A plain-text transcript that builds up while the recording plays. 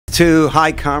to,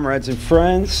 hi comrades and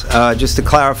friends. Just to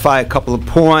clarify a couple of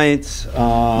points.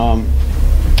 I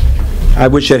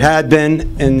wish it had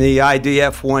been in the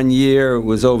IDF 1 year. It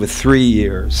was over 3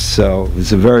 years, so it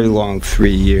was a very long 3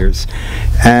 years.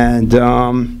 And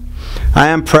I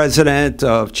am president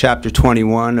of Chapter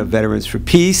 21 of Veterans for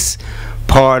Peace,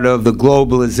 part of the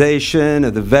globalization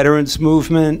of the veterans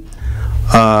movement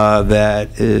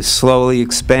that is slowly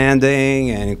expanding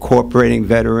and incorporating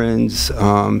veterans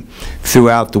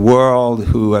throughout the world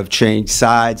who have changed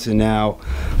sides and now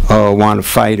want to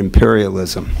fight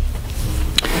imperialism.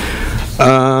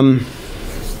 Aren't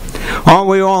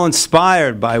we all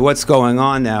inspired by what's going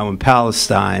on now in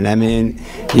Palestine? I mean,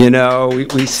 you know,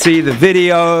 we see the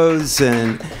videos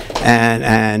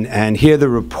and hear the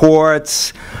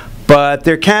reports, but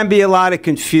there can be a lot of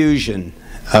confusion.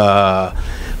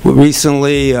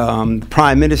 Recently, the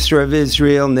Prime Minister of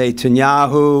Israel,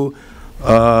 Netanyahu,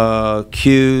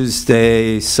 accused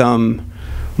some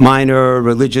minor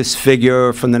religious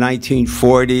figure from the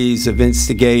 1940s of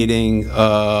instigating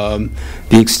the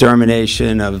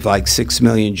extermination of like 6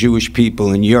 million Jewish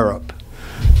people in Europe,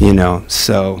 you know.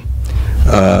 So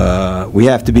we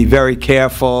have to be very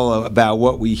careful about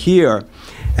what we hear.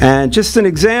 And just an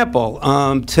example,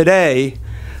 today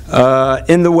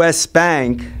in the West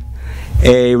Bank,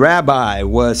 a rabbi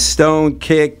was stoned,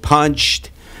 kicked,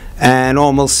 punched, and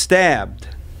almost stabbed.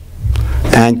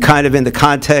 And kind of in the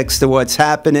context of what's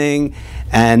happening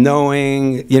and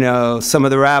knowing, you know, some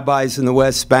of the rabbis in the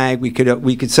West Bank, we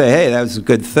could say, hey, that was a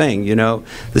good thing, you know.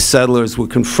 The settlers were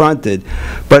confronted.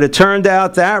 But it turned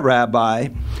out that rabbi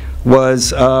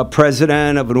was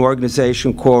president of an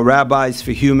organization called Rabbis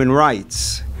for Human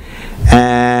Rights.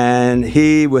 And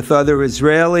he, with other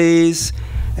Israelis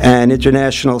and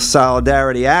international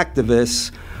solidarity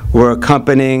activists, were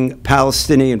accompanying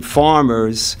Palestinian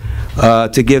farmers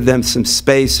to give them some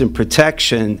space and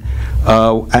protection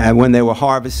when they were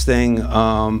harvesting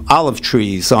olive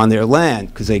trees on their land,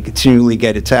 because they continually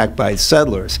get attacked by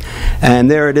settlers.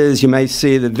 And there it is. You may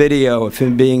see the video of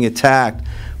him being attacked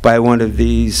by one of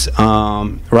these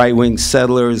right-wing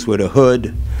settlers with a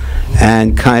hood.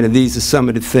 And kind of these are some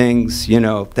of the things, you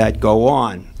know, that go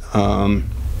on.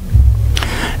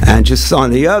 And just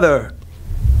on the other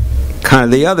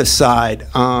side,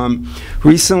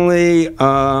 recently,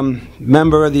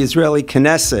 member of the Israeli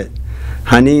Knesset,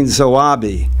 Hanine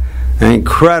Zoabi, an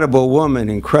incredible woman,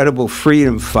 incredible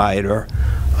freedom fighter,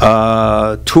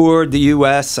 toured the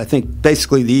U.S., I think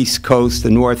basically the East Coast, the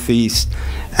Northeast,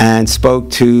 and spoke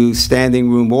to standing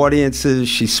room audiences.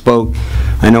 She spoke,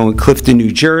 I know, in Clifton,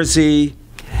 New Jersey,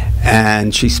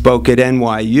 and she spoke at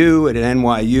NYU. At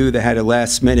NYU, they had to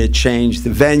last minute change the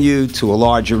venue to a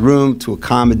larger room to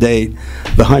accommodate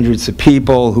the hundreds of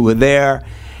people who were there.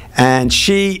 And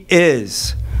she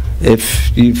is,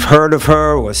 if you've heard of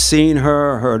her or seen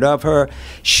her, heard of her,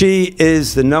 she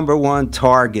is the #1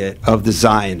 target of the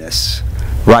Zionists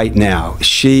right now.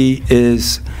 She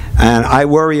is, and I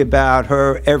worry about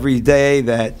her every day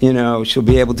that, you know, she'll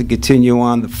be able to continue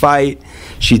on the fight.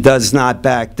 She does not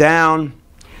back down.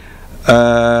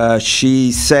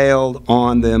 She sailed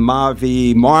on the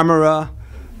Mavi Marmara,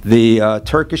 the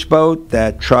Turkish boat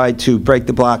that tried to break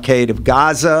the blockade of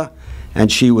Gaza,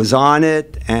 and she was on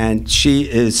it, and she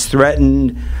is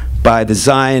threatened by the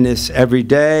Zionists every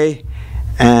day.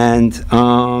 And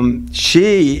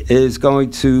she is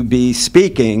going to be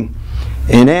speaking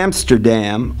in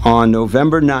Amsterdam on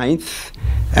November 9th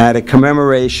at a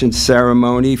commemoration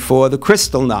ceremony for the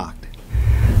Kristallnacht.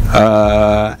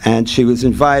 And she was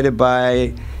invited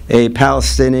by a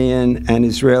Palestinian and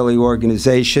Israeli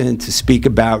organization to speak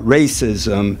about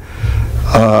racism.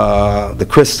 The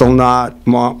Kristallnacht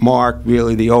marked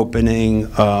really the opening,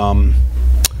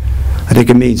 I think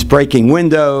it means breaking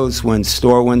windows, when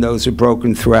store windows are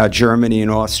broken throughout Germany and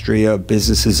Austria,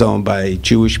 businesses owned by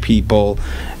Jewish people,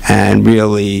 and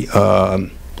really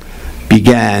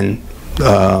began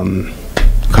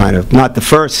kind of, not the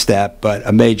first step, but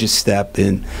a major step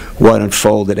in what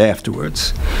unfolded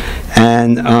afterwards.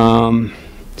 And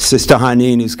Sister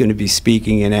Hanine is going to be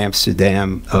speaking in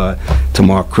Amsterdam to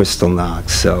mark Kristallnacht.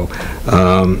 So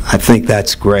I think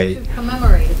that's great. To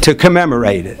commemorate it. To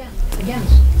commemorate it. Again.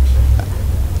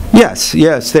 Yes,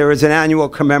 yes, there is an annual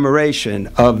commemoration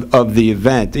of the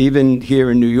event, even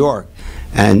here in New York,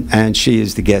 and she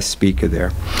is the guest speaker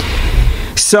there.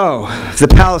 So, the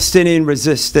Palestinian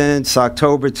resistance,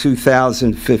 October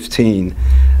 2015.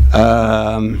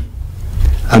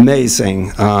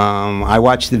 Amazing. I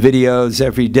watch the videos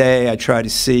every day. I try to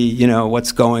see, you know,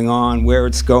 what's going on, where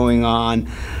it's going on.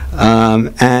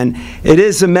 And it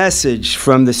is a message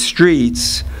from the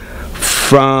streets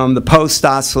from the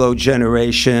post-Oslo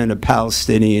generation of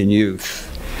Palestinian youth.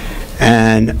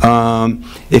 And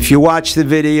if you watch the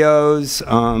videos,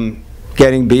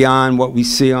 getting beyond what we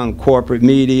see on corporate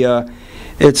media,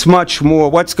 it's much more,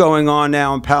 what's going on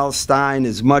now in Palestine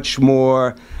is much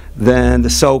more than the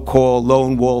so-called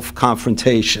lone wolf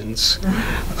confrontations.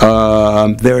 There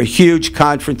are huge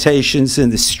confrontations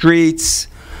in the streets,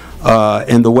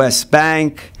 in the West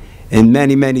Bank, in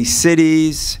many, many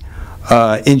cities,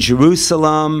 in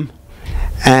Jerusalem,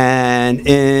 and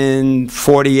in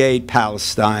 48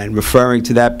 Palestine, referring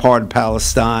to that part of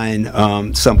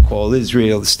Palestine, some call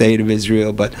Israel, the state of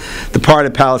Israel, but the part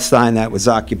of Palestine that was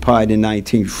occupied in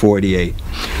 1948.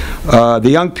 The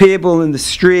young people in the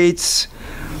streets,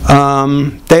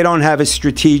 they don't have a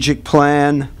strategic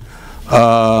plan.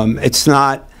 It's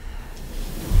not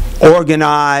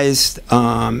organized.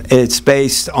 It's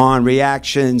based on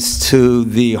reactions to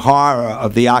the horror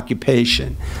of the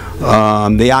occupation.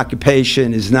 The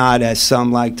occupation is not, as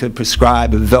some like to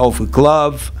prescribe, a velvet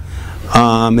glove.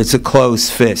 It's a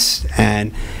closed fist,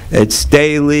 and it's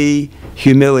daily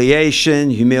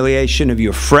humiliation, humiliation of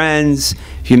your friends,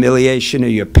 humiliation of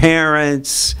your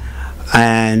parents,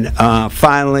 and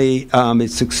finally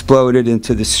it's exploded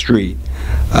into the street.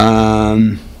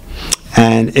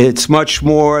 And it's much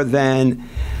more than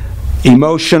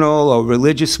emotional or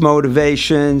religious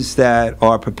motivations that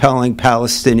are propelling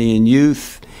Palestinian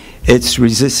youth. It's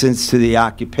resistance to the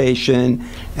occupation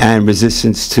and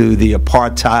resistance to the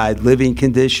apartheid living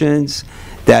conditions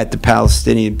that the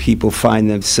Palestinian people find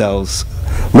themselves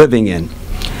living in.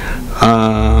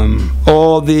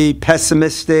 All the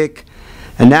pessimistic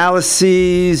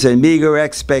analyses and meager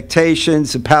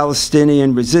expectations of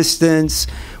Palestinian resistance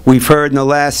we've heard in the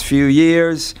last few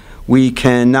years, we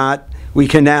can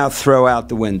now throw out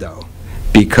the window,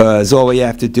 because all we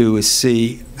have to do is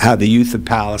see how the youth of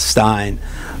Palestine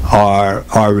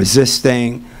are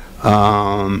resisting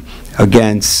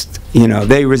against,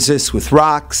 they resist with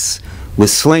rocks,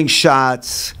 with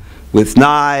slingshots, with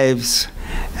knives,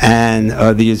 and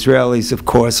the Israelis, of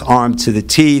course, armed to the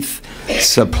teeth,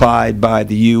 supplied by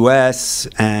the U.S.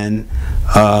 and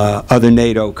other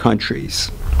NATO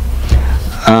countries.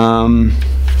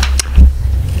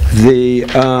 The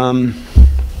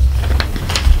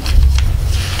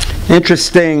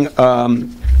interesting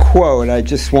quote I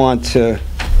just want to,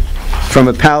 from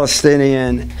a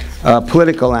Palestinian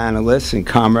political analyst and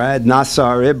comrade,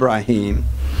 Nasser Ibrahim,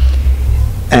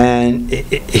 and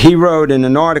he wrote in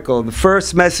an article, "The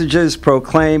first messages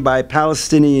proclaimed by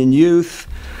Palestinian youth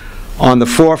on the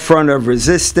forefront of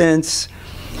resistance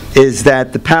is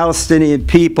that the Palestinian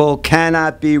people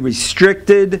cannot be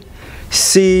restricted,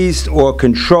 seized, or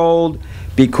controlled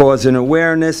because an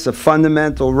awareness of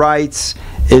fundamental rights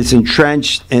is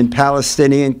entrenched in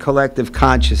Palestinian collective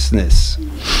consciousness.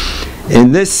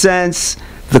 In this sense,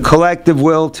 the collective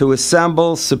will to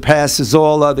assemble surpasses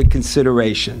all other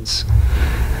considerations.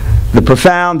 The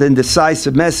profound and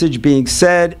decisive message being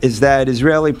said is that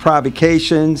Israeli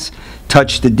provocations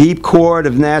touch the deep chord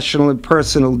of national and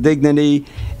personal dignity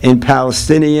in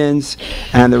Palestinians,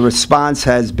 and the response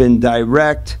has been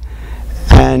direct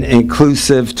and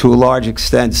inclusive to a large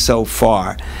extent so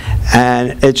far."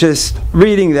 And it's just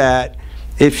reading that,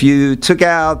 if you took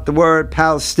out the word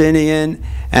Palestinian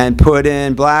and put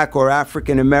in black or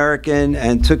African American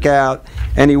and took out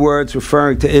any words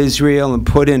referring to Israel and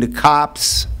put in the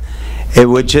Copts, it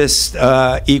would just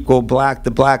equal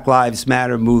the Black Lives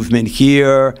Matter movement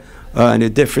here in a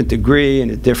different degree, in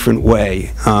a different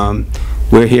way.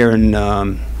 We're here in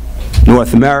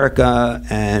North America,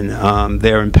 and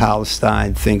there in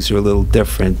Palestine, things are a little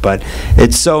different. But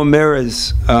it so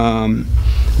mirrors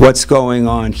what's going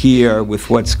on here with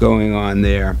what's going on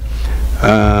there.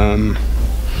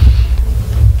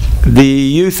 The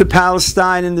youth of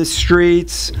Palestine in the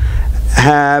streets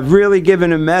have really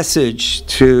given a message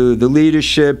to the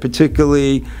leadership,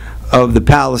 particularly of the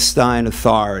Palestine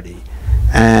Authority,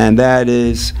 and that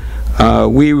is,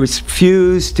 we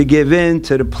refuse to give in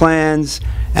to the plans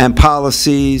and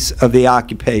policies of the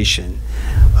occupation.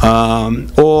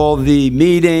 All the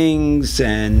meetings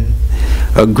and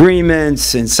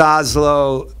agreements in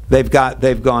Oslo, they've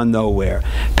gone nowhere.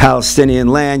 Palestinian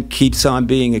land keeps on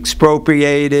being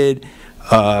expropriated.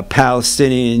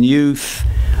 Palestinian youth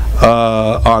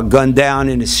are gunned down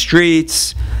in the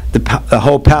streets. The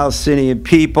whole Palestinian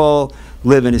people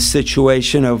live in a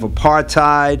situation of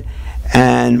apartheid,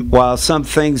 and while some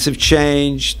things have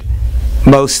changed,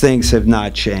 most things have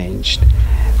not changed.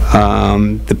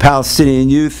 The Palestinian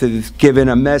youth have given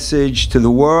a message to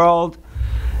the world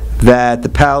that the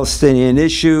Palestinian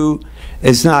issue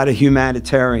is not a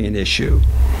humanitarian issue.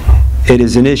 It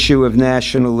is an issue of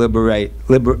national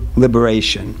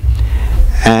liberation.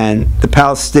 And the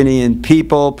Palestinian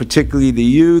people, particularly the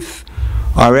youth,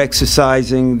 are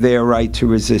exercising their right to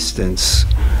resistance.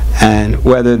 And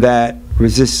whether that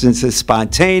resistance is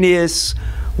spontaneous,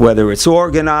 whether it's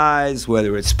organized,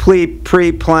 whether it's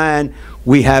pre-planned,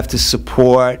 we have to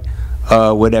support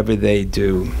whatever they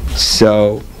do.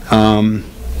 So,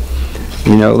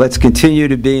 you know, let's continue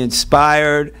to be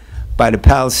inspired by the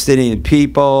Palestinian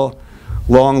people.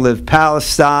 Long live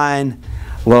Palestine.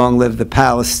 Long live the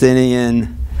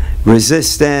Palestinian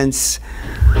resistance.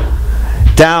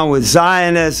 Down with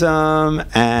Zionism.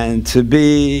 And to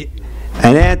be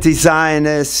an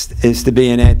anti-Zionist is to be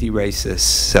an anti-racist.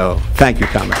 So, thank you,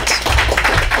 comrades.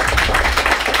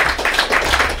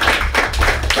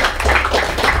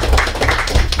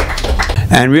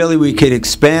 And really, we could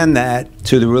expand that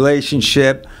to the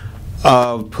relationship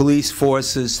of police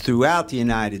forces throughout the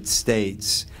United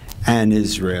States and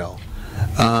Israel.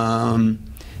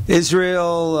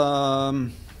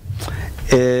 Israel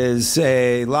is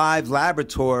a live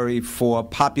laboratory for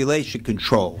population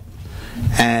control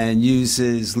and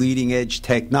uses leading-edge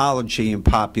technology in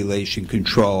population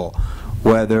control,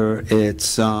 whether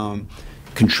it's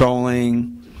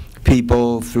controlling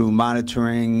people through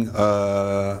monitoring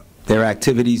their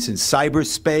activities in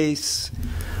cyberspace,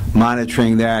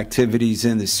 monitoring their activities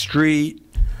in the street,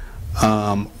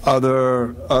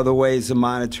 other ways of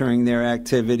monitoring their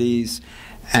activities,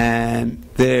 and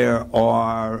there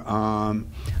are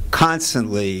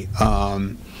constantly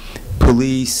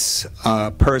police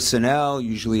personnel,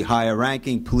 usually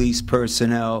higher-ranking police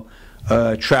personnel,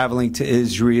 traveling to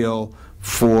Israel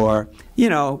for, you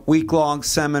know, week-long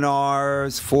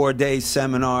seminars, 4-day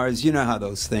seminars. You know how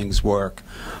those things work.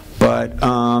 But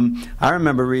I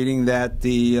remember reading that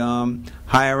the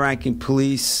higher-ranking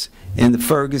police in the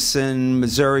Ferguson,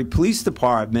 Missouri Police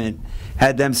Department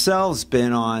had themselves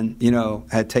been on, you know,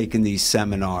 had taken these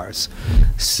seminars.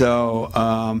 So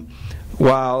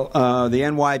while the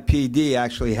NYPD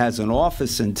actually has an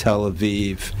office in Tel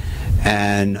Aviv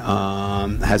and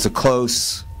has a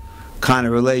close kind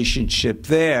of relationship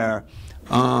there,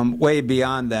 way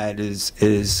beyond that is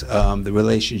the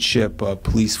relationship of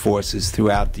police forces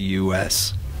throughout the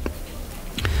U.S.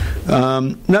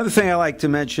 Another thing I like to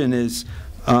mention is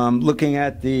looking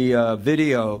at the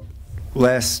video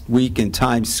last week in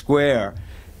Times Square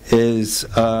is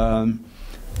the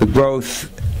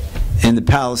growth in the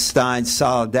Palestine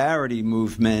solidarity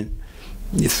movement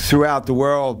throughout the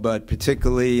world, but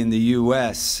particularly in the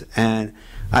U.S. And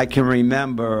I can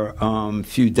remember a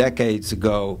few decades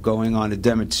ago going on a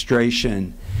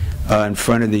demonstration in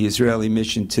front of the Israeli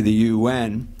mission to the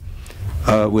UN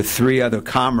with 3 other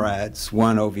comrades,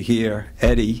 one over here,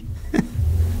 Eddie,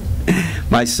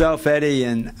 myself, Eddie,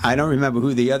 and I don't remember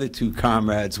who the other 2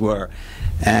 comrades were,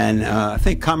 and I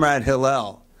think Comrade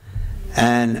Hillel.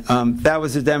 And that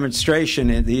was a demonstration.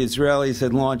 The Israelis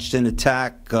had launched an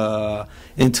attack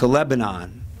into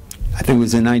Lebanon. I think it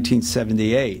was in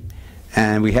 1978.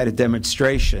 And we had a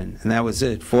demonstration, and that was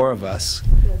it, 4 of us.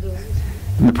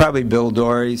 Probably Bill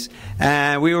Dorey's.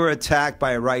 And we were attacked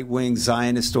by a right-wing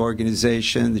Zionist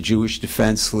organization, the Jewish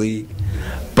Defense League.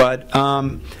 But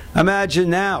imagine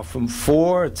now, from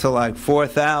 4 to like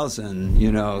 4,000,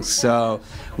 you know, so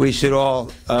we should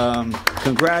all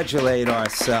congratulate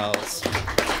ourselves.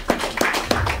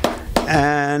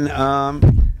 And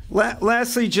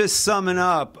lastly, just summing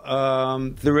up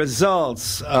the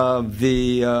results of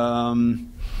the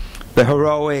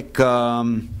heroic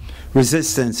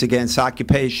resistance against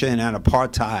occupation and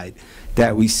apartheid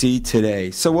that we see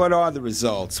today. So what are the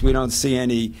results? We don't see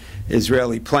any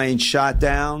Israeli planes shot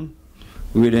down.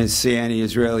 We didn't see any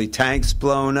Israeli tanks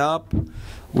blown up.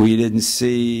 We didn't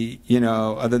see, you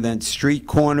know, other than street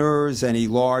corners, any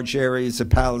large areas of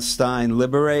Palestine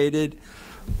liberated.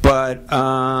 But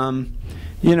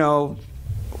you know,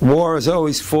 war is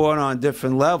always fought on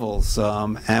different levels,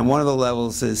 and one of the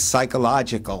levels is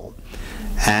psychological.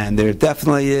 And there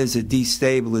definitely is a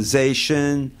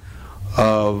destabilization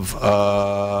of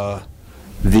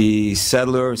the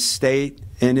settler state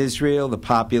in Israel, the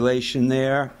population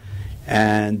there.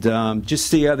 And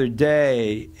just the other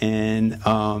day, in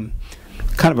kind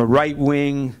of a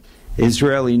right-wing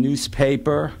Israeli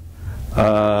newspaper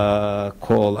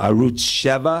called Arutz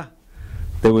Sheva,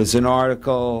 there was an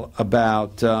article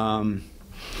about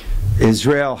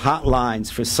Israel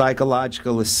hotlines for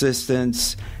psychological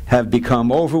assistance have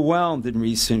become overwhelmed in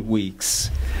recent weeks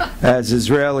as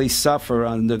Israelis suffer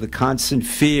under the constant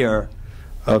fear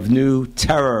of new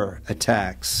terror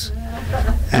attacks.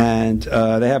 And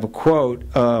they have a quote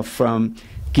from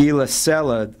Gila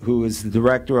Sella, who is the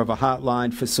director of a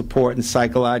hotline for support and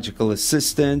psychological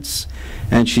assistance,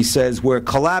 and she says, we're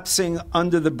collapsing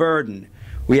under the burden.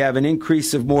 We have an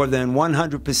increase of more than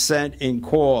 100% in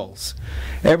calls.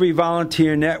 Every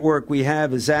volunteer network we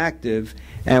have is active,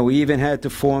 and we even had to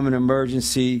form an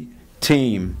emergency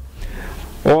team.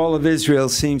 All of Israel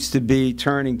seems to be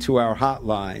turning to our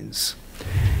hotlines.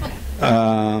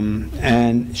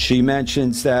 And she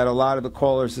mentions that a lot of the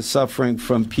callers are suffering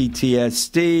from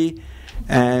PTSD,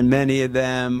 and many of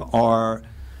them are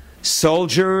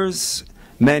soldiers.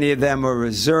 Many of them are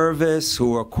reservists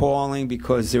who are calling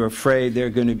because they're afraid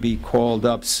they're going to be called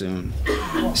up soon.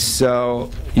 So,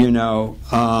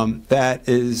 that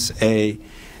is a,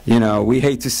 we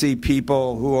hate to see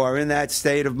people who are in that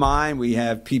state of mind. We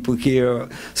have people here,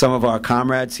 some of our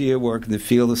comrades here work in the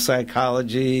field of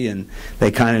psychology, and they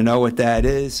kind of know what that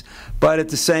is. But at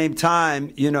the same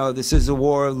time, this is a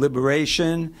war of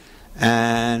liberation,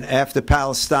 and after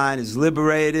Palestine is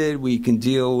liberated, we can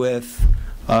deal with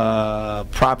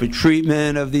proper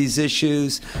treatment of these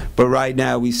issues. But right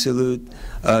now we salute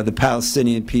the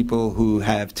Palestinian people who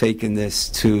have taken this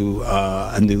to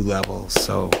a new level.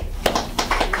 So.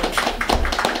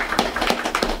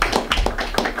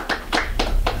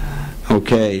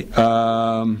 Okay.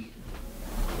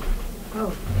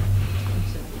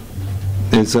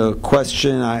 There's a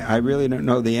question, I really don't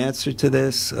know the answer to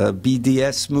this.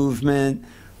 BDS movement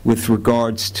with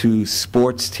regards to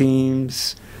sports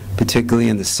teams, particularly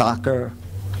in the soccer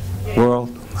world.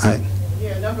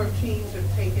 Yeah, a number of teams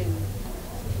have taken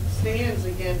stands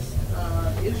against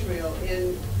Israel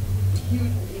in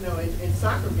huge, in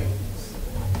soccer games.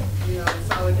 In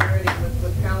solidarity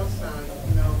with Palestine.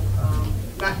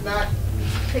 Not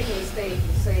taking a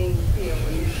same field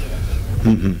with Israel.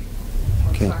 Mm-hmm.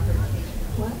 Okay.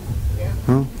 What? Yeah.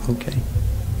 Oh, okay.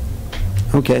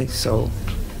 Okay, so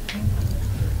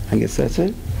I guess that's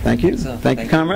it. Thank you. Thank you, comrade.